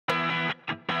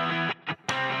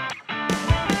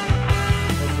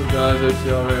Guys,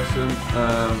 OTR Racing.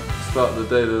 Start the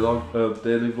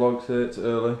daily vlogs here. It's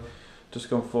early, just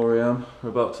gone 4 AM. We're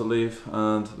about to leave,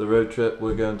 and the road trip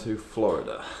we're going to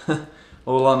Florida,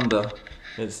 Orlando.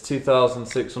 It's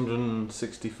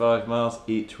 2,665 miles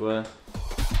each way.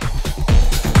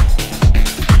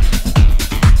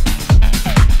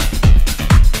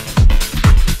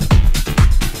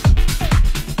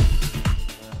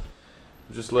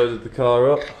 We just loaded the car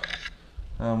up,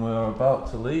 and we're about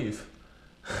to leave.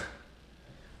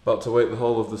 About to wake the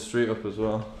whole of the street up as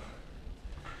well.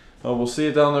 Oh, we'll see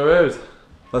you down the road.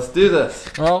 Let's do this.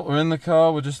 Well, we're in the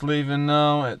car, we're just leaving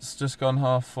now. It's just gone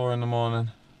 4:30 in the morning.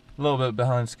 A little bit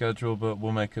behind schedule, but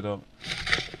we'll make it up.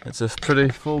 It's a pretty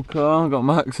full car, got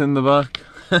Max in the back.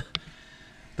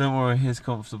 Don't worry, he's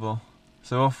comfortable.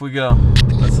 So off we go.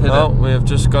 Let's hit it. We have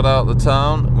just got out of the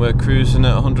town. We're cruising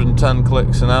at 110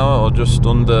 clicks an hour, or just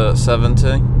under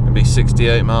 70. Maybe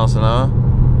 68 miles an hour.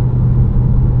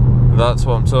 That's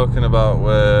what I'm talking about.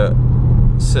 We're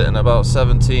sitting about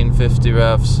 1750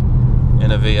 revs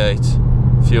in a V8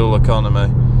 fuel economy.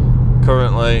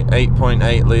 Currently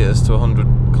 8.8 litres to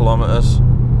 100 kilometres,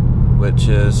 which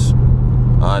is,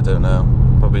 I don't know,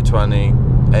 probably 30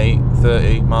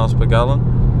 miles per gallon.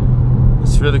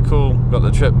 It's really cool. Got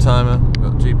the trip timer,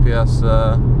 got GPS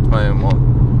there, my own one.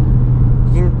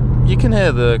 You can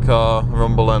hear the car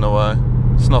rumbling away.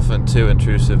 It's nothing too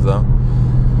intrusive though.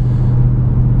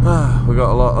 We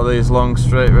got a lot of these long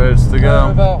straight roads to go.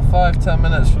 We're about 5-10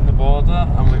 minutes from the border,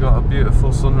 and we got a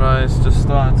beautiful sunrise just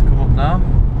starting to come up now.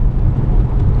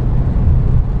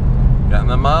 Getting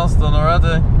the miles done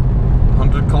already.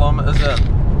 100 kilometres in.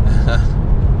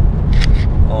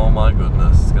 Oh my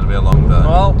goodness, it's going to be a long day.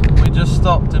 Well, we just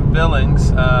stopped in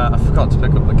Billings. I forgot to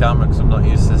pick up the camera because I'm not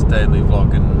used to this daily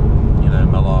vlog and, you know,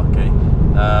 malarkey.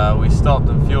 We stopped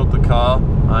and fueled the car.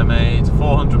 I made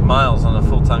 400 miles on a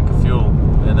full tank of fuel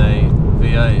in a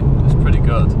V8. It's pretty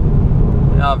good.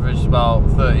 It averaged about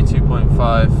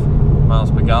 32.5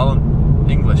 miles per gallon,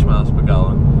 English miles per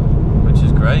gallon, which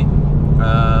is great.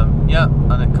 Yeah,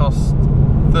 and it cost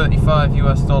 $35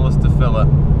 US to fill it,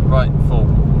 right full,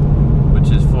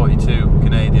 which is 42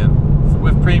 Canadian.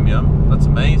 With premium, that's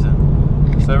amazing.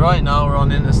 So right now we're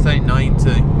on Interstate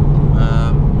 90.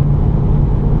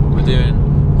 We're doing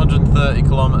 130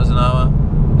 kilometers an hour,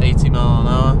 80 mile an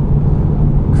hour,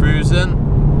 cruising.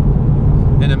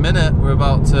 In a minute we're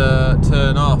about to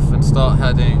turn off and start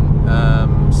heading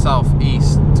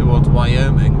southeast towards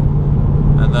Wyoming,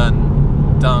 and then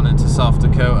down into South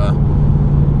Dakota.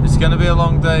 It's going to be a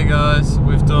long day, guys.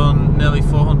 We've done nearly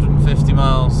 450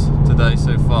 miles today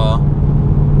so far.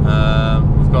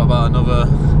 We've got about another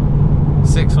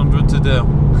 600 to do.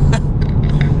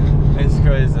 It's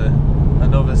crazy.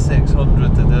 Another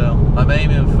 600 to do. I'm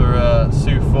aiming for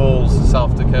Sioux Falls,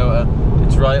 South Dakota.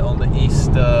 It's right on the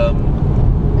east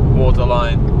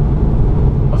borderline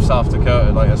of South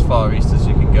Dakota, like as far east as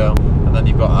you can go. And then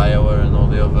you've got Iowa and all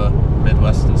the other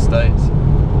Midwestern states.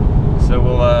 So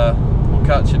we'll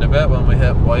catch you in a bit when we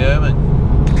hit Wyoming.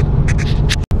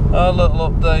 A little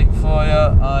update for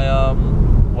you.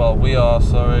 We are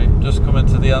just coming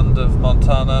to the end of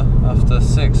Montana after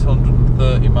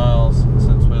 630 miles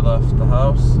since we left the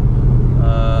house.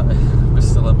 We're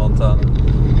still in Montana.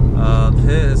 And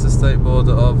here is the state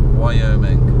border of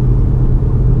Wyoming.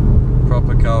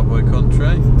 Proper cowboy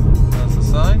country. There's the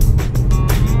sign.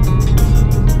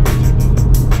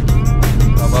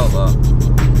 How about that?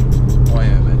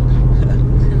 Wyoming.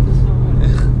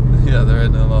 Yeah, there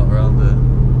ain't a lot around here.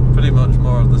 Pretty much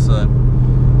more of the same.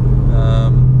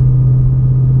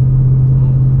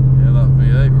 Yeah, that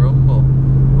V8 rumble.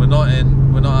 We're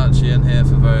not actually in here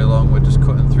for very long. We're just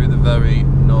cutting through the very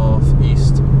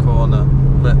northeast corner.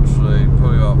 Literally,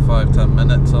 probably about 5-10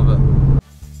 minutes of it.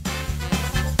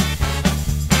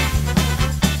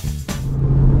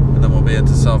 And then we'll be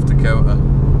into South Dakota.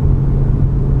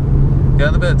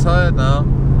 Getting a bit tired now,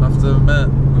 I have to admit.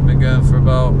 We've been going for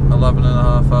about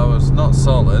 11.5 hours, not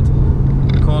solid.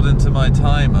 According to my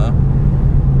timer,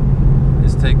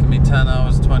 it's taken me 10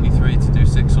 hours 23 to do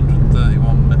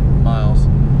 631 miles.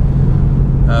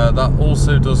 That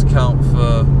also does count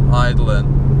for idling.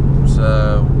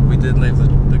 So we did leave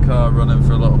the car running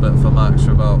for a little bit for Max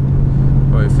for about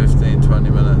probably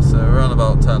 15-20 minutes. So we're on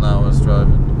about 10 hours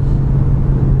driving.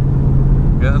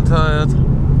 Getting tired.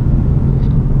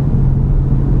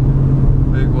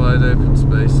 Big wide open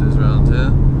spaces around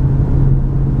here.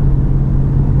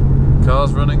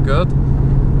 Car's running good.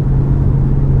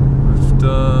 We've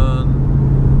done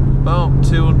about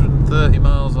 230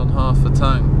 miles on half a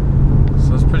tank,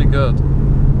 so that's pretty good.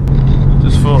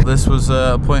 Just thought this was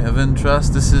a point of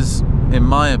interest. This is, in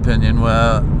my opinion,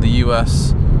 where the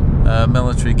US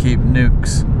military keep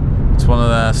nukes. It's one of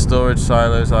their storage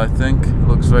silos, I think. It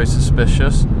looks very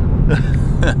suspicious.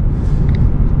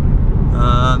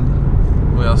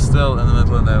 And we are still in the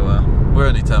middle of nowhere. We're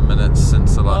only 10 minutes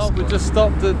since the last one. We just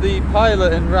stopped at the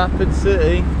Pilot in Rapid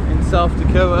City in South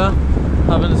Dakota,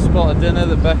 having a spot of dinner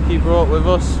that Becky brought with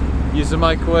us. Use the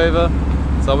microwaver,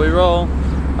 that's how we roll.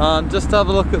 And just have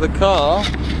a look at the car.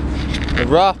 The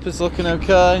wrap is looking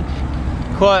okay.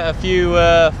 Quite a few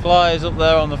flies up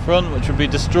there on the front, which would be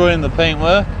destroying the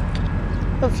paintwork.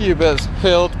 A few bits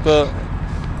peeled, but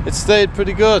it stayed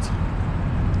pretty good.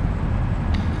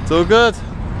 It's all good.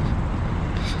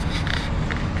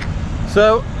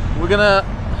 So we're gonna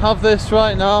have this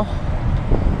right now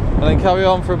and then carry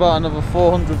on for about another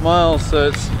 400 miles. So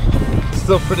it's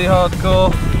still pretty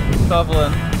hardcore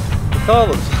traveling. The car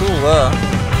looks cool there.